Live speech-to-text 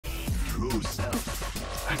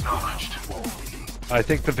I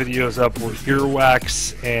think the videos up were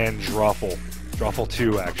Earwax and Droffle. Droffle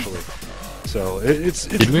 2, actually. So it's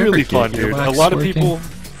really fun, dude. A lot of people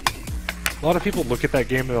look at that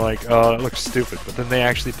game and they're like, oh, that looks stupid. But then they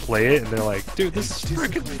actually play it and they're like, dude, this is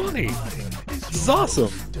freaking funny. This is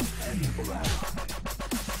awesome.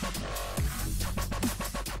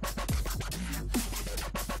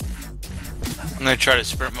 I'm gonna try to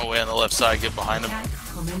sprint my way on the left side, get behind them.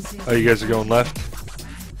 Oh, you guys are going left?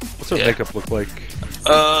 What's our makeup look like?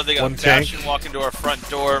 They got Bastion walking to our front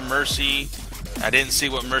door, Mercy. I didn't see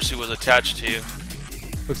what Mercy was attached to.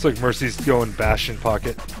 Looks like Mercy's going Bastion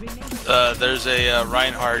pocket. There's a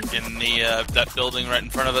Reinhardt in the that building right in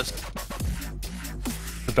front of us.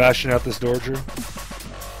 The Bastion out this door, Drew.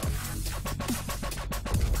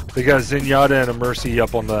 They got a Zenyatta and a Mercy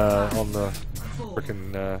up on the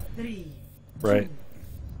frickin' right.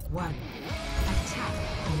 1. Attack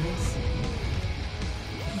commencing.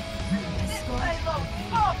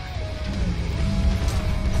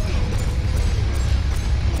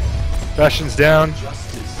 Bastion's down.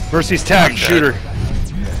 Mercy's tagged. Shooter.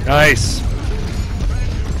 Nice.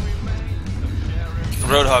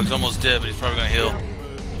 Roadhog's almost dead, but he's probably gonna heal.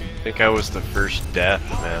 I think I was the first death,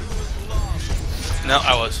 man. No,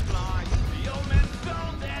 I was.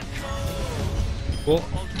 Well,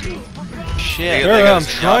 shit. Barrow, I'm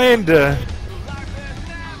trying to...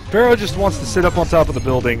 Barrow just wants to sit up on top of the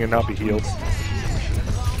building and not be healed.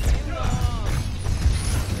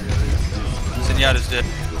 Zenyatta's dead.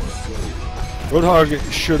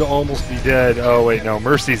 Roadhog should almost be dead. Oh wait, no,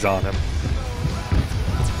 Mercy's on him.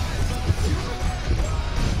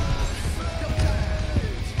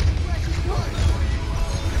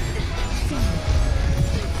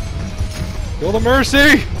 Kill the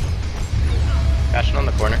Mercy! Bastion on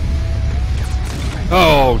the corner.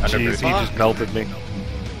 Oh, jeez, he just melted me.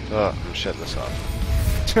 Oh, I'm shutting this off.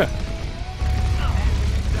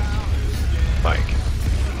 Mike.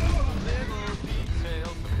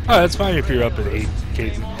 Oh, that's fine if you're up at 8,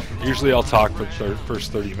 Katie. Usually I'll talk for the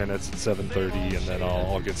first 30 minutes at 7:30, and then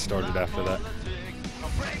I'll get started after that.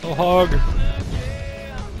 Oh, hog!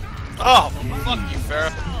 Oh, fuck you,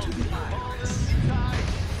 Farrah.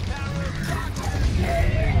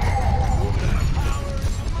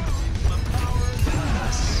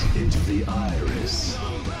 Into the iris.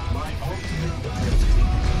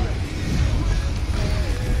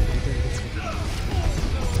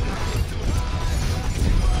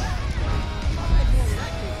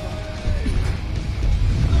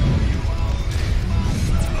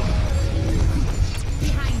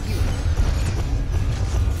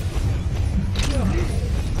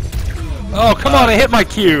 Oh, come on, I hit my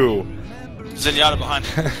Q! Zenyatta behind.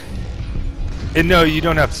 And no, you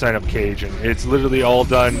don't have to sign up Cage, and it's literally all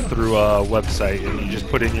done through a website, and you just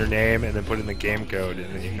put in your name and then put in the game code,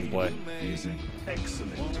 and then you can play.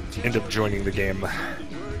 End up joining the game.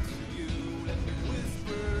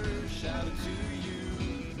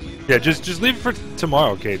 Yeah, just leave it for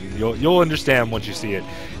tomorrow, Caden. You'll understand once you see it.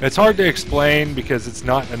 It's hard to explain because it's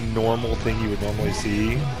not a normal thing you would normally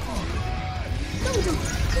see.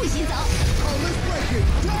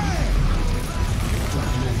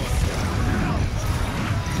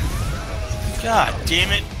 God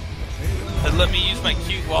damn it! They let me use my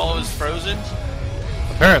Q while I was frozen.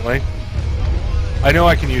 Apparently, I know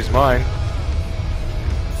I can use mine.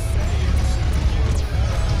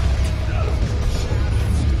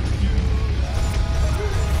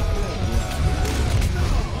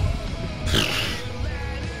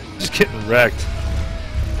 Just getting wrecked.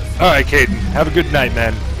 Alright, Caden. Have a good night,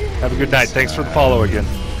 man. Have a good night. Thanks for the follow again.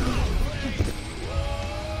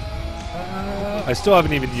 I still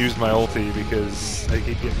haven't even used my ulti because I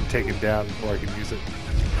keep getting taken down before I can use it.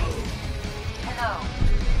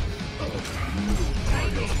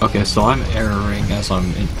 Okay, so I'm erroring as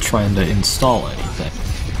I'm trying to install anything.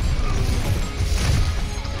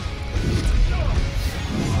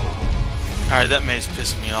 Alright, that maze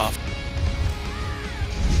pissed me off.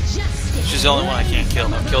 She's the only one I can't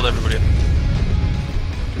kill. I've killed everybody.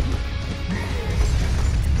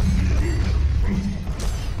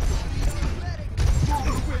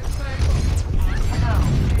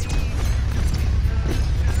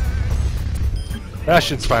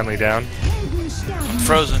 Bastion's finally down.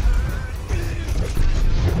 Frozen.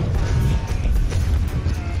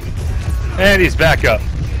 And he's back up.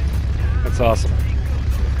 That's awesome.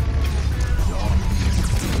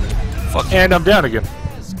 Fuck. And I'm down again.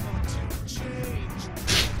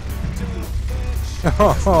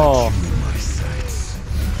 Oh,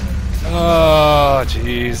 oh,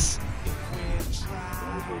 jeez.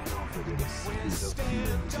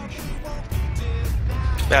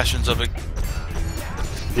 Bastion's of it.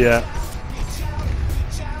 Yeah.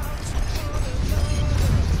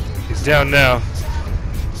 He's down now.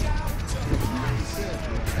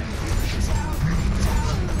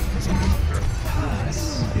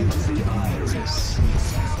 Into the iris.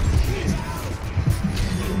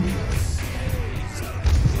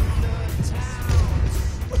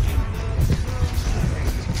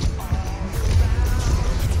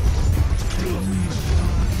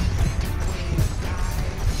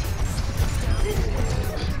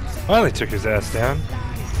 Finally took his ass down.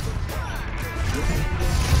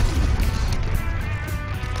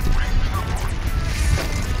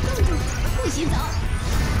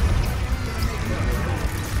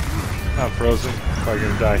 I'm frozen. Probably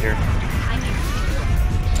gonna die here.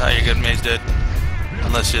 Ah, you're good. May's dead.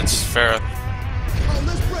 Unless it's Farah.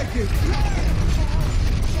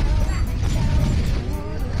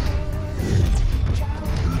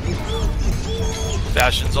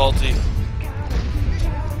 Bastion's ulti.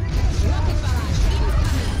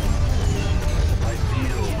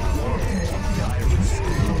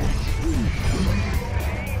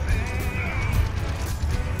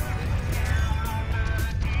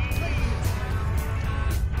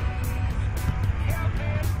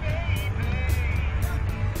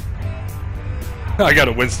 I got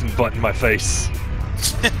a Winston butt in my face.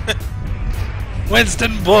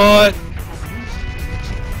 Winston butt!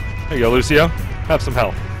 There you go, Lucio. Have some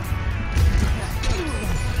health.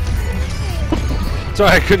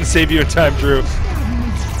 Sorry I couldn't save you in time, Drew.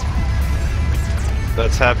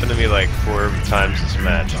 That's happened to me like 4 times this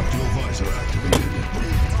match.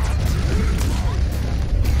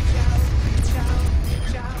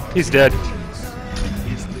 He's dead.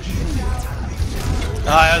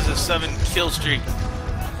 Ah, that's a 7 kill streak.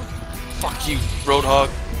 Fuck you, Roadhog.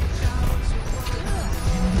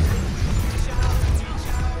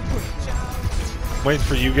 Waiting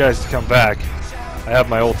for you guys to come back. I have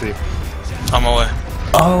my ulti. I'm away.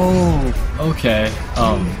 Oh, okay.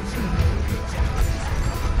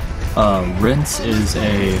 Rince is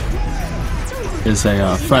a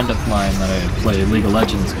friend of mine that I play League of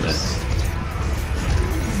Legends with.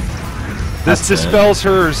 This dispels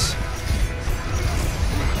hers.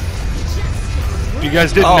 You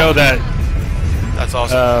guys didn't know that. That's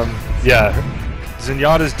awesome. Yeah,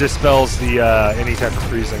 Zenyatta's dispels the any type of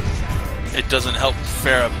freezing. It doesn't help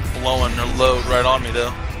Farah blowing her load right on me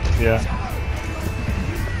though. Yeah.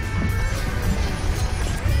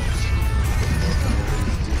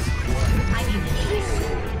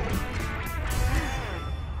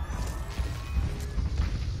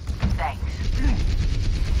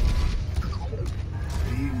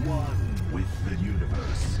 Be one with the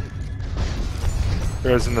universe.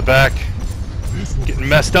 Farah's in the back. Getting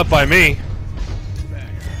messed up by me.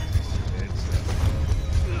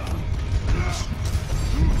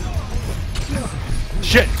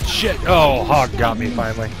 Shit, shit. Oh, Hog got me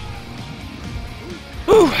finally.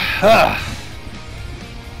 Whew.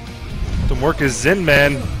 Some work is Zen,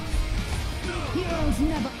 man.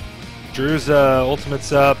 Drew's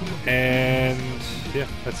ultimate's up, and yeah,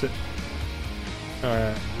 that's it.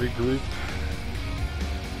 Alright, regroup.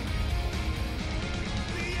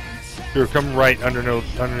 Drew, come right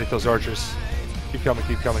underneath those archers. Keep coming,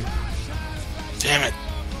 keep coming. Damn it.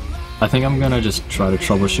 I think I'm gonna just try to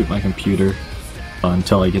troubleshoot my computer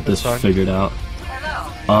until I get this figured out.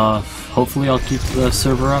 Hopefully I'll keep the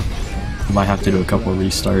server up. I might have to do a couple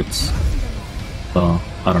restarts. So,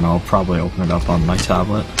 I don't know, I'll probably open it up on my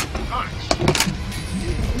tablet.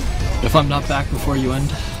 If I'm not back before you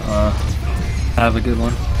end, have a good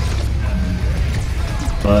one.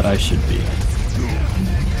 But I should be.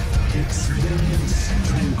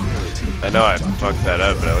 I know I fucked that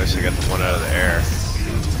up, but at least I got the one out of the air.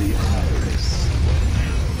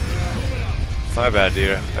 My bad,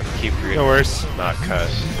 dude. I keep reading. No worries. Not cuss.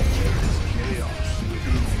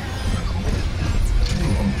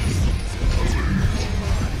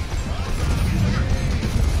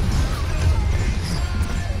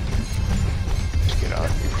 Just get out.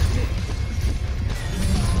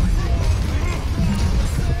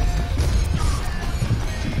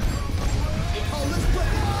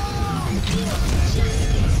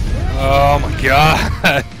 Oh my god.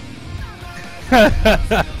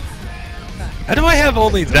 How do I have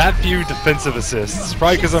only that few defensive assists?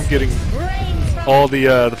 Probably because I'm getting all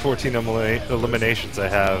the 14 eliminations I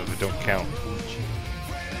have don't count.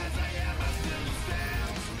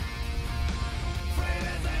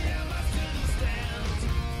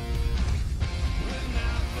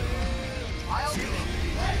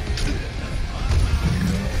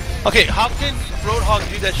 Okay, how can Roadhog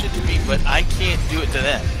do that shit to me, but I can't do it to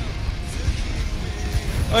them?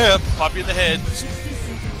 Oh yeah, pop you in the head.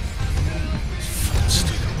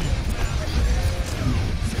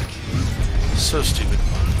 so stupid.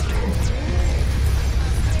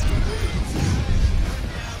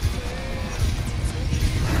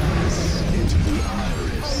 Into the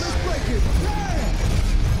iris.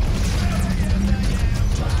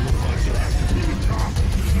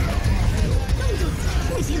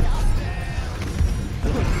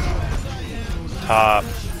 Top.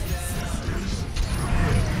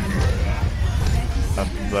 Up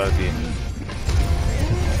buggy.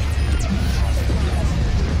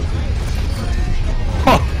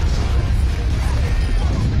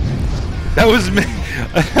 That was me.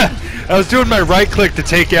 I was doing my right click to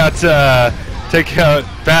take out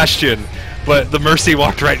Bastion, but the Mercy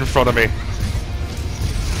walked right in front of me.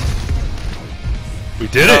 We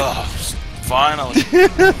did it. Oh, finally.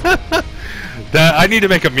 That I need to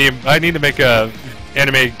make a meme. I need to make a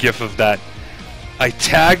animated GIF of that. I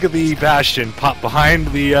tag the Bastion, pop behind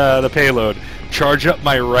the payload, charge up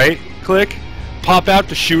my right click, pop out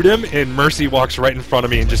to shoot him, and Mercy walks right in front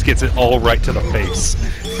of me and just gets it all right to the face.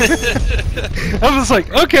 I was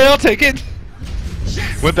like, okay, I'll take it.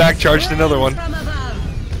 Went back, charged another one.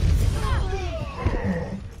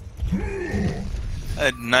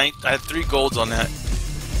 I had 3 golds on that.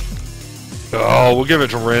 Oh, we'll give it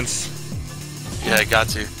to Rinse. Yeah, I got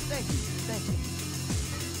to.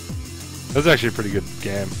 That was actually a pretty good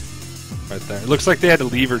game, right there. It looks like they had to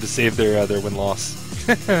leave her to save their win-loss.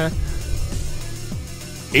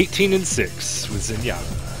 18-6 with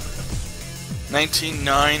Zenyatta.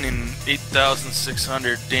 19-9 and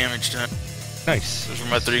 8,600 damage done. Nice. Those were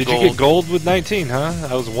my 3 Did gold. you get gold with 19, huh?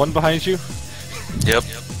 I was 1 behind you? Yep.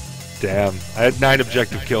 Damn. I had 9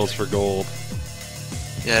 objective kills for gold.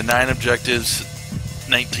 Yeah, 9 objectives,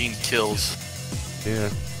 19 kills. Yeah.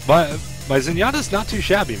 My Zenyatta's not too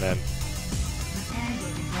shabby, man.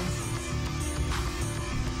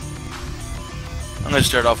 I'm gonna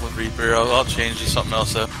start off with Reaper. I'll change to something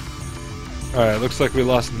else though. Alright, looks like we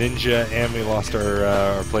lost Ninja and we lost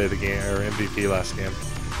our play of the game, our MVP last game.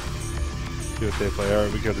 See what they play.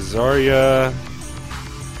 Alright, we got a Zarya.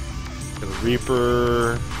 Got a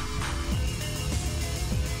Reaper.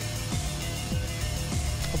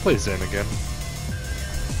 I'll play Zen again.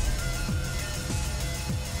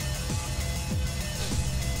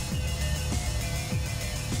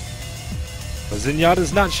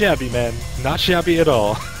 Zenyatta's not shabby, man. Not shabby at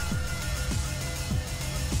all.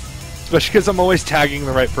 Especially because I'm always tagging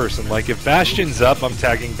the right person. Like, if Bastion's up, I'm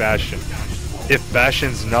tagging Bastion. If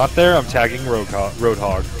Bastion's not there, I'm tagging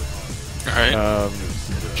Roadhog. Alright.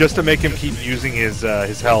 Just to make him keep using his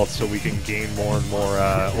health so we can gain more and more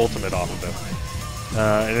ultimate off of him.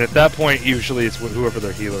 And at that point, usually it's whoever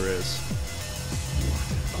their healer is.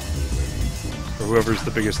 Or whoever's the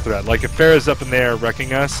biggest threat. Like, if Pharah's up in there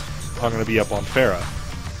wrecking us, I'm going to be up on Pharah.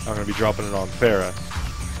 I'm going to be dropping it on Pharah.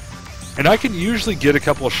 And I can usually get a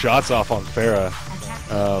couple of shots off on Pharah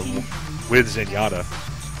with Zenyatta.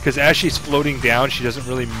 Because as she's floating down, she doesn't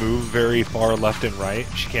really move very far left and right.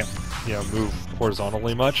 She can't, move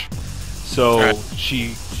horizontally much. So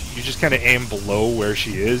you just kind of aim below where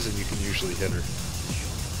she is, and you can usually hit her.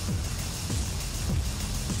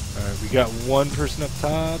 Alright, we got one person up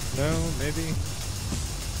top. No, maybe.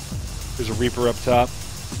 There's a Reaper up top.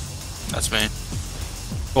 That's me.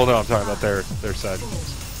 Well, no, I'm talking about their side.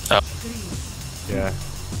 Oh. Yeah.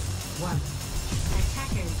 1.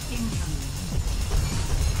 Attackers incoming.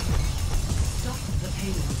 Stop the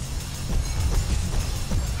payload.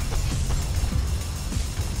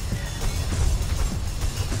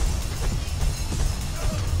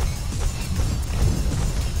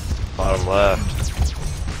 Bottom left.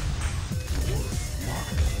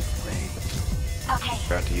 Okay.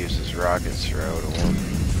 Got to use his rockets throw to one.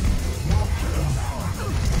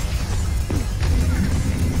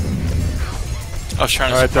 I was trying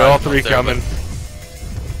to. Alright, they're all 3 coming.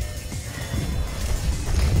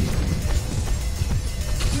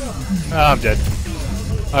 I'm dead.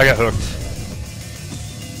 I got hooked.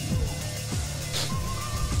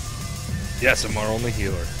 Yes, I'm our only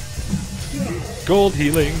healer. Gold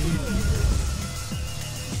healing.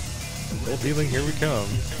 Gold healing, here we come.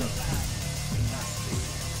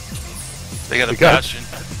 They got a Bastion.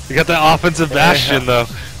 You got the offensive Bastion, though.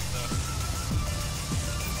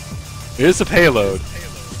 It is a payload.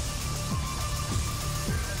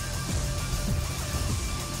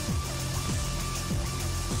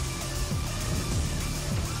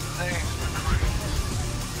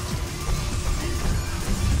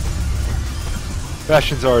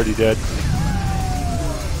 Bastion's already dead.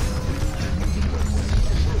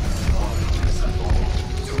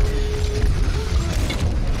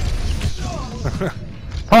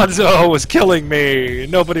 Hanzo was killing me.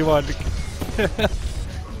 Nobody wanted to.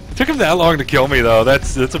 Took him that long to kill me, though.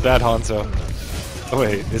 That's a bad Hanzo. Oh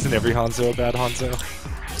wait, isn't every Hanzo a bad Hanzo?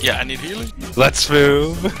 Yeah, I need healing. Let's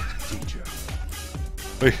move!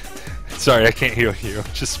 Wait, sorry, I can't heal you.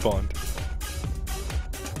 Just spawned.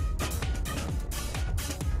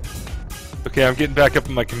 Okay, I'm getting back up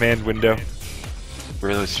in my command window.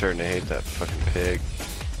 Really starting to hate that fucking pig.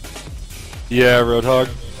 Yeah, Roadhog.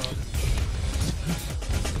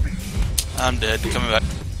 I'm dead. Coming back.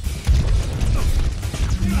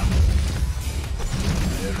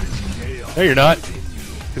 No, you're not.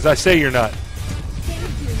 Because I say you're not.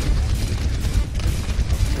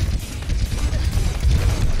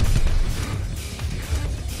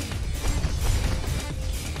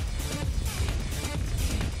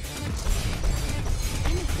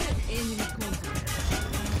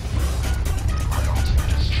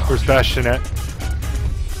 Where's Bastionette?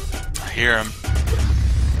 I hear him.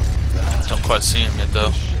 Don't quite see him yet,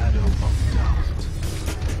 though.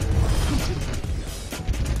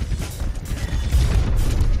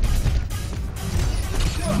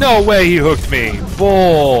 No way he hooked me!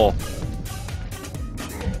 Bull!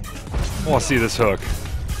 I want to see this hook.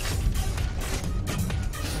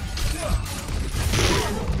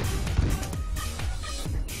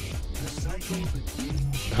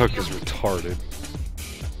 The hook is retarded.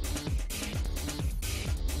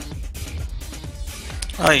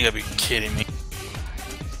 Oh, you gotta be kidding me.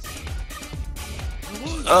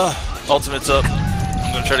 Ultimate's up.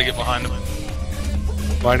 I'm gonna try to get behind him.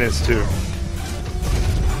 Mine is too.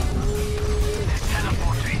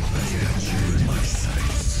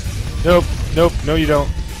 Nope, nope, no you don't.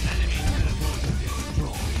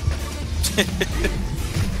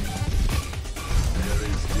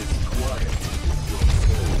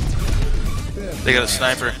 They got a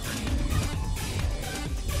sniper.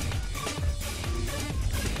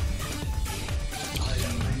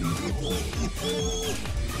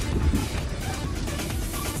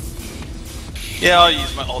 Yeah, I'll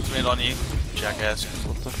use my ultimate on you, jackass.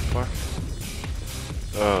 What the fuck?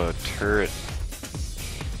 Oh, turret.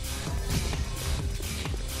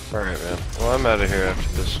 Alright, man. Well, I'm out of here after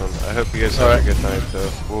this one. I hope you guys have a good night,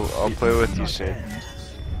 though. I'll play with you soon.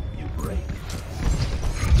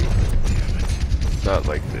 Not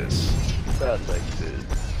like this. Not like this.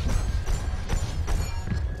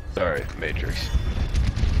 Sorry, Matrix.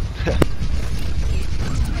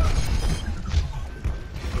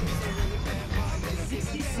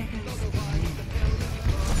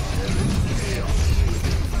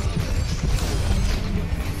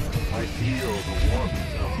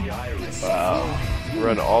 Wow.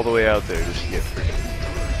 Run all the way out there just to get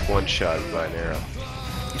freaking one shot by an arrow.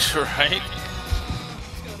 Right?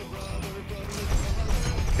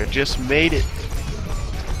 I just made it.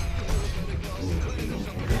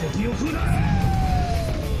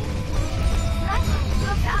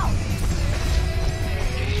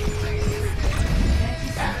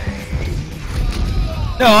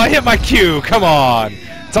 No, I hit my Q. Come on.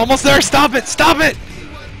 It's almost there. Stop it. Stop it.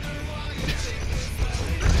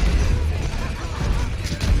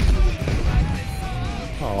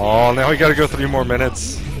 Oh, now we gotta go 3 more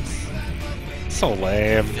minutes. So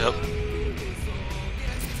lame. Yep.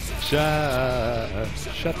 Shut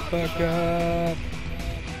the fuck up.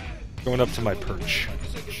 Going up to my perch.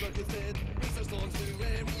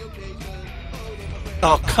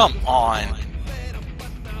 Oh, come on.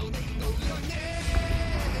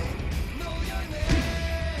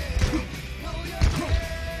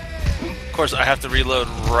 Of course, I have to reload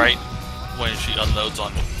right when she unloads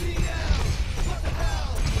on me.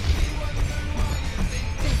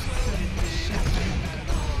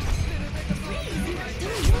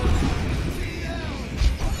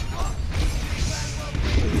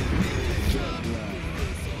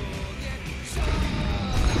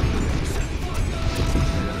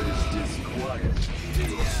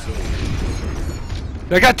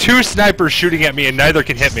 I got 2 snipers shooting at me and neither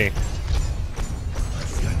can hit me.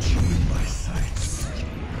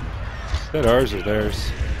 Is that ours or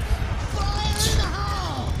theirs?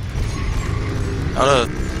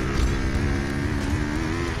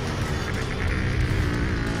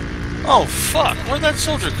 Oh fuck, where'd that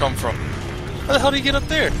soldier come from? How the hell did he get up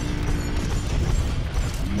there?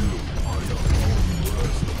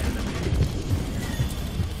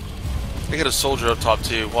 They got a soldier up top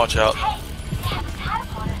too, watch out.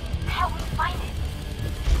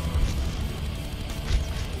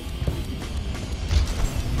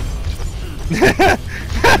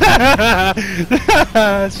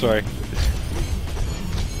 Sorry.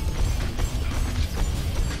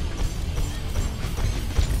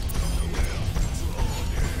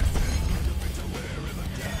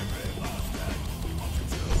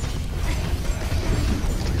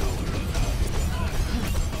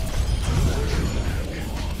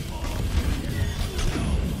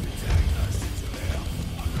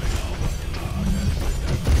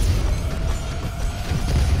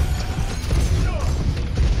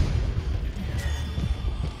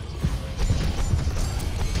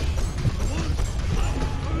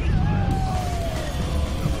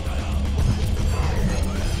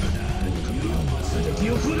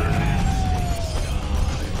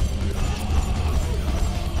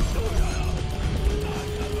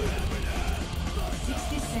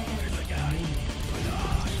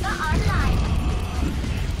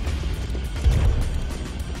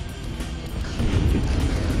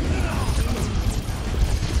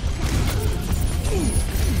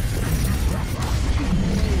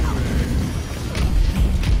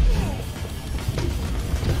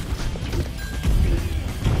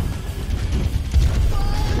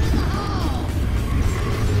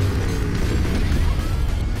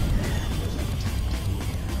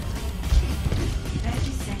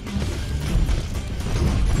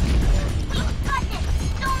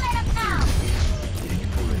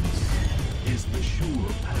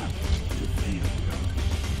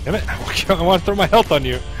 Damn it! I want to throw my health on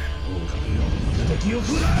you.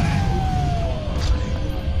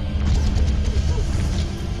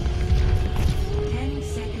 10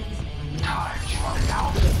 seconds.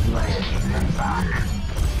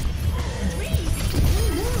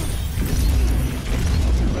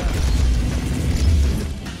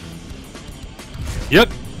 Yep.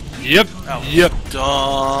 Yep. Yep.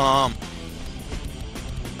 Dumb.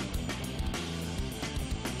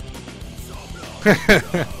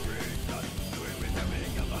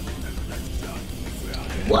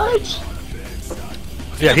 What?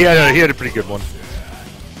 Yeah, he had a pretty good one.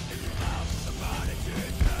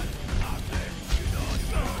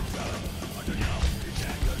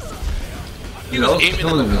 He was aiming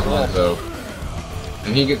killing at the his wall. life, though.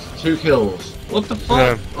 And he gets 2 kills. What the fuck?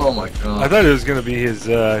 Yeah. Oh my god. I thought it was gonna be his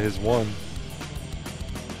one.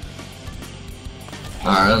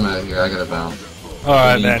 Alright, I'm out of here. I gotta bounce. All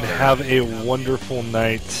right, man. Have a wonderful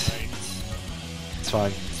night. It's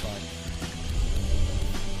fine.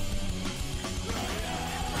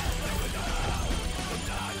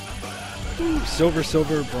 Ooh, silver,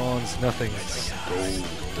 silver, bronze, nothing. It's gold.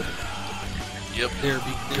 Yep. There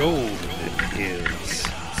be gold. It is.